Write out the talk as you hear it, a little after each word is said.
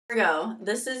Virgo,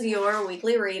 this is your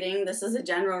weekly reading. This is a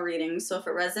general reading, so if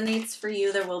it resonates for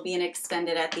you, there will be an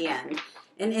extended at the end.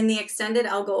 And in the extended,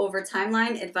 I'll go over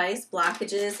timeline, advice,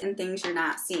 blockages, and things you're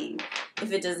not seeing.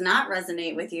 If it does not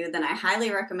resonate with you, then I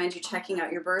highly recommend you checking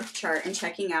out your birth chart and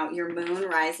checking out your moon,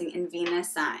 rising, and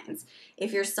Venus signs.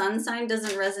 If your sun sign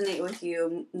doesn't resonate with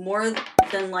you, more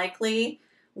than likely,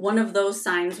 one of those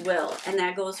signs will. And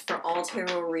that goes for all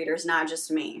tarot readers, not just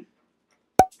me.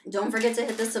 Don't forget to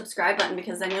hit the subscribe button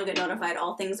because then you'll get notified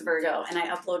all things Virgo, and I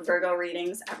upload Virgo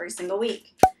readings every single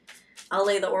week. I'll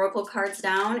lay the oracle cards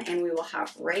down and we will hop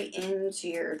right into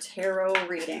your tarot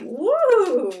reading.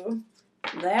 Woo!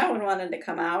 That one wanted to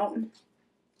come out.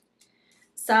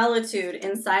 Solitude.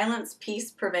 In silence, peace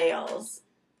prevails.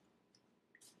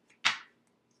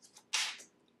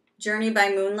 Journey by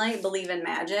moonlight. Believe in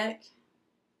magic.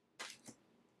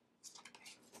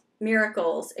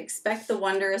 Miracles. Expect the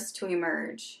wondrous to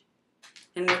emerge.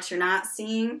 And what you're not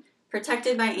seeing,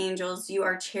 protected by angels, you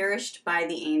are cherished by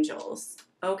the angels.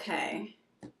 Okay.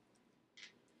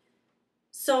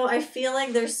 So I feel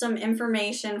like there's some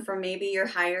information from maybe your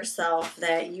higher self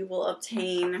that you will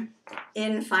obtain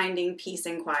in finding peace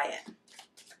and quiet.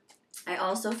 I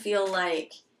also feel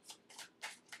like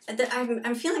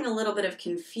I'm feeling a little bit of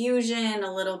confusion,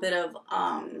 a little bit of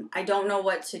I don't know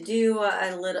what to do.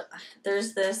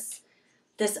 There's this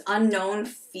unknown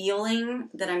feeling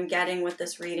that I'm getting with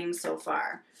this reading so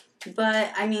far.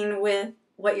 But I mean, with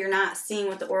what you're not seeing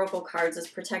with the oracle cards is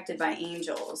protected by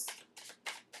angels.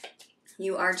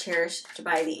 You are cherished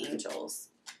by the angels.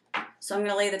 So I'm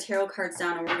going to lay the tarot cards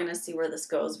down and we're going to see where this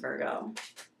goes, Virgo.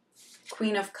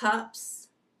 Queen of Cups.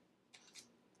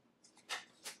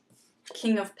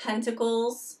 King of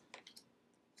Pentacles.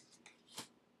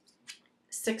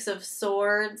 Six of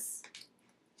Swords.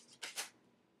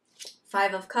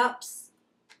 Five of Cups.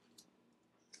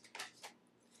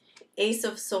 Ace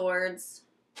of Swords.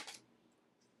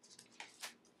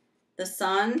 The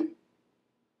Sun.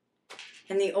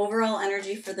 And the overall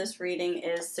energy for this reading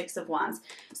is Six of Wands.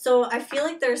 So I feel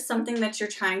like there's something that you're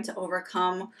trying to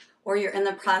overcome, or you're in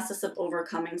the process of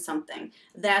overcoming something.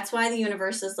 That's why the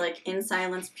universe is like, in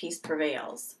silence, peace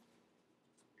prevails.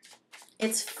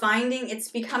 It's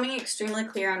becoming extremely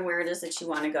clear on where it is that you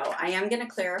want to go. I am going to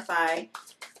clarify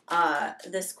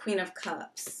this Queen of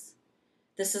Cups.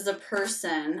 This is a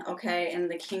person, okay?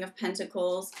 And the King of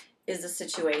Pentacles is a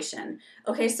situation.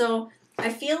 Okay, so I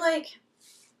feel like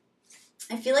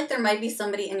there might be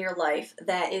somebody in your life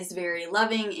that is very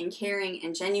loving and caring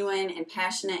and genuine and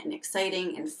passionate and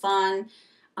exciting and fun.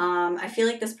 I feel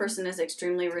like this person is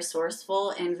extremely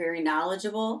resourceful and very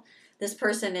knowledgeable. This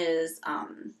person is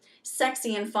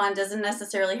sexy and fun, doesn't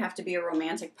necessarily have to be a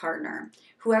romantic partner.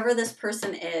 Whoever this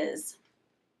person is,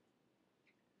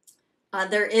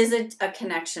 there is a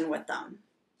connection with them.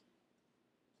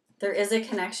 There is a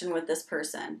connection with this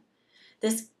person.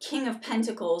 This King of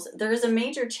Pentacles, there is a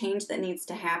major change that needs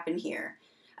to happen here.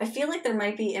 I feel like there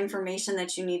might be information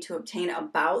that you need to obtain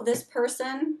about this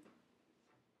person.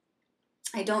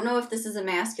 I don't know if this is a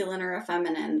masculine or a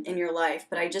feminine in your life,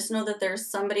 but I just know that there's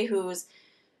somebody who's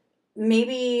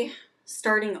maybe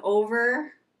starting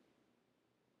over,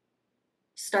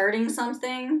 starting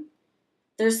something.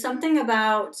 There's something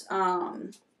about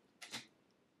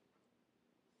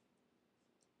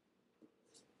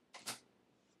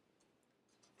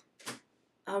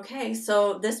okay,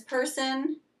 so this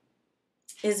person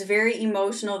is very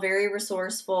emotional, very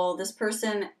resourceful. This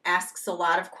person asks a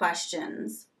lot of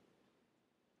questions.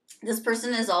 This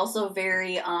person is also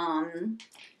very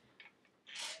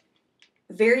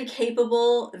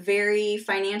capable, very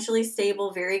financially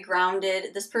stable, very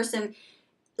grounded. This person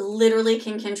literally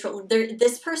can control.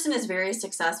 This person is very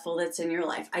successful that's in your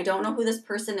life. I don't know who this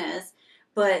person is,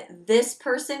 but this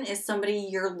person is somebody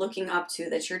you're looking up to,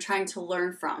 that you're trying to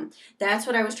learn from. That's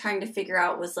what I was trying to figure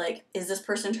out, was like, is this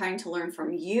person trying to learn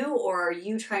from you, or are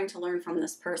you trying to learn from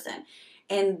this person?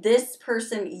 And this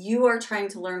person, you are trying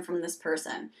to learn from this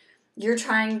person. You're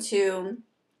trying to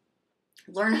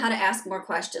learn how to ask more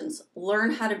questions,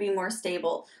 learn how to be more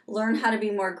stable, learn how to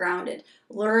be more grounded,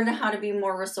 learn how to be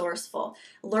more resourceful,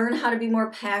 learn how to be more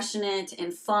passionate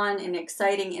and fun and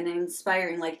exciting and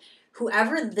inspiring. Like,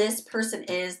 whoever this person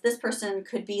is, this person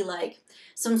could be like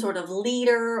some sort of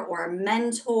leader or a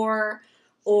mentor,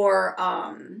 or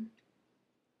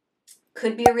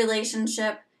could be a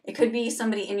relationship. It could be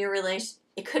somebody in your relation.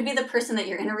 It could be the person that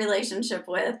you're in a relationship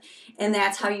with, and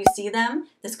that's how you see them.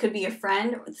 This could be a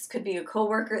friend. This could be a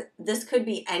coworker. This could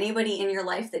be anybody in your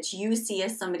life that you see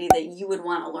as somebody that you would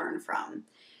want to learn from.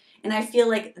 And I feel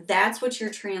like that's what you're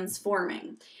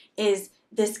transforming, is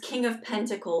this King of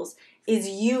Pentacles is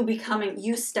you becoming,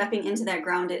 you stepping into that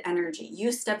grounded energy,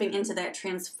 you stepping into that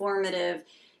transformative,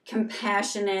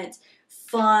 compassionate,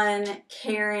 fun,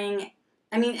 caring.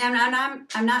 I mean, and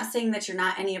I'm not saying that you're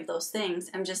not any of those things.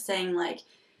 I'm just saying, like,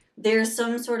 there's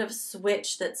some sort of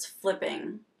switch that's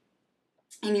flipping,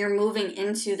 and you're moving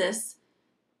into this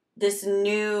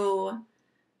new,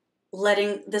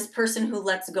 letting, this person who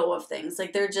lets go of things.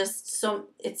 Like, they're just so,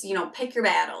 it's, you know, pick your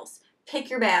battles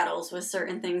with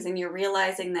certain things, and you're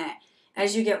realizing that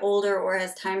as you get older or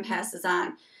as time passes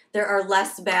on, there are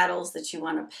less battles that you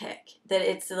want to pick. That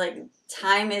it's like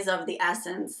time is of the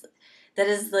essence. That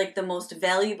is like the most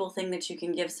valuable thing that you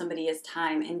can give somebody is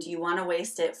time. And do you want to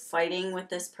waste it fighting with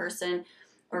this person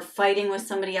or fighting with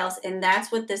somebody else? And that's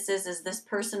what this is this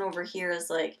person over here is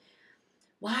like,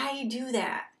 why do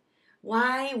that?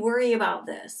 Why worry about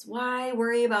this? Why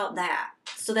worry about that?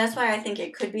 So that's why I think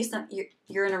it could be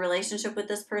you're in a relationship with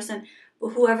this person, but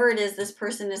whoever it is, this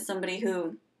person is somebody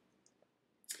who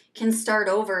can start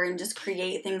over and just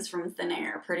create things from thin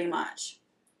air, pretty much.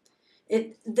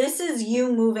 This is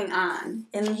you moving on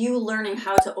and you learning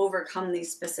how to overcome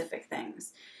these specific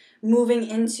things. Moving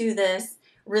into this,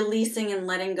 releasing and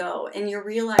letting go. And you're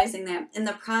realizing that in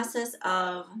the process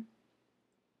of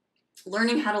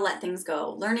learning how to let things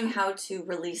go, learning how to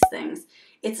release things,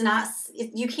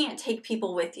 you can't take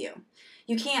people with you.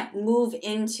 You can't move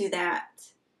into that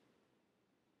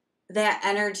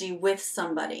energy with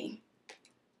somebody.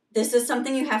 This is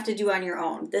something you have to do on your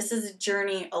own. This is a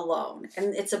journey alone.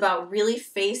 And it's about really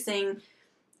facing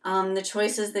the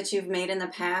choices that you've made in the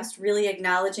past, really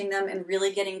acknowledging them, and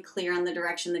really getting clear on the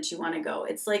direction that you want to go.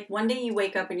 It's like one day you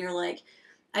wake up and you're like,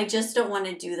 I just don't want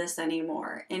to do this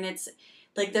anymore. And it's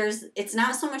like it's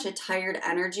not so much a tired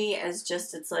energy as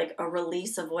just it's like a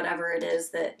release of whatever it is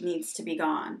that needs to be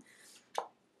gone.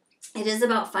 It is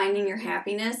about finding your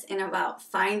happiness and about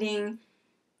finding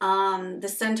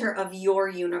the center of your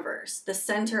universe, the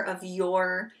center of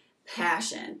your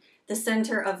passion, the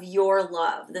center of your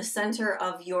love, the center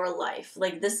of your life.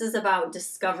 Like, this is about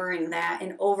discovering that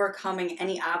and overcoming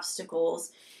any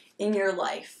obstacles in your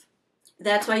life.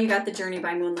 That's why you got the Journey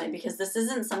by Moonlight, because this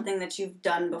isn't something that you've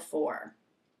done before.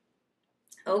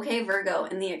 Okay, Virgo,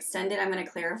 in the extended, I'm going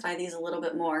to clarify these a little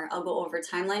bit more. I'll go over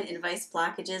timeline, advice,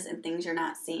 blockages, and things you're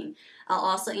not seeing. I'll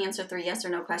also answer 3 yes or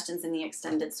no questions in the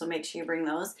extended, so make sure you bring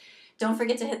those. Don't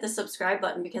forget to hit the subscribe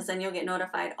button, because then you'll get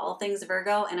notified all things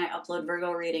Virgo, and I upload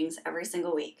Virgo readings every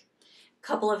single week. A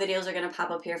couple of videos are going to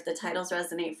pop up here. If the titles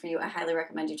resonate for you, I highly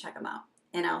recommend you check them out,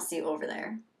 and I'll see you over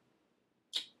there.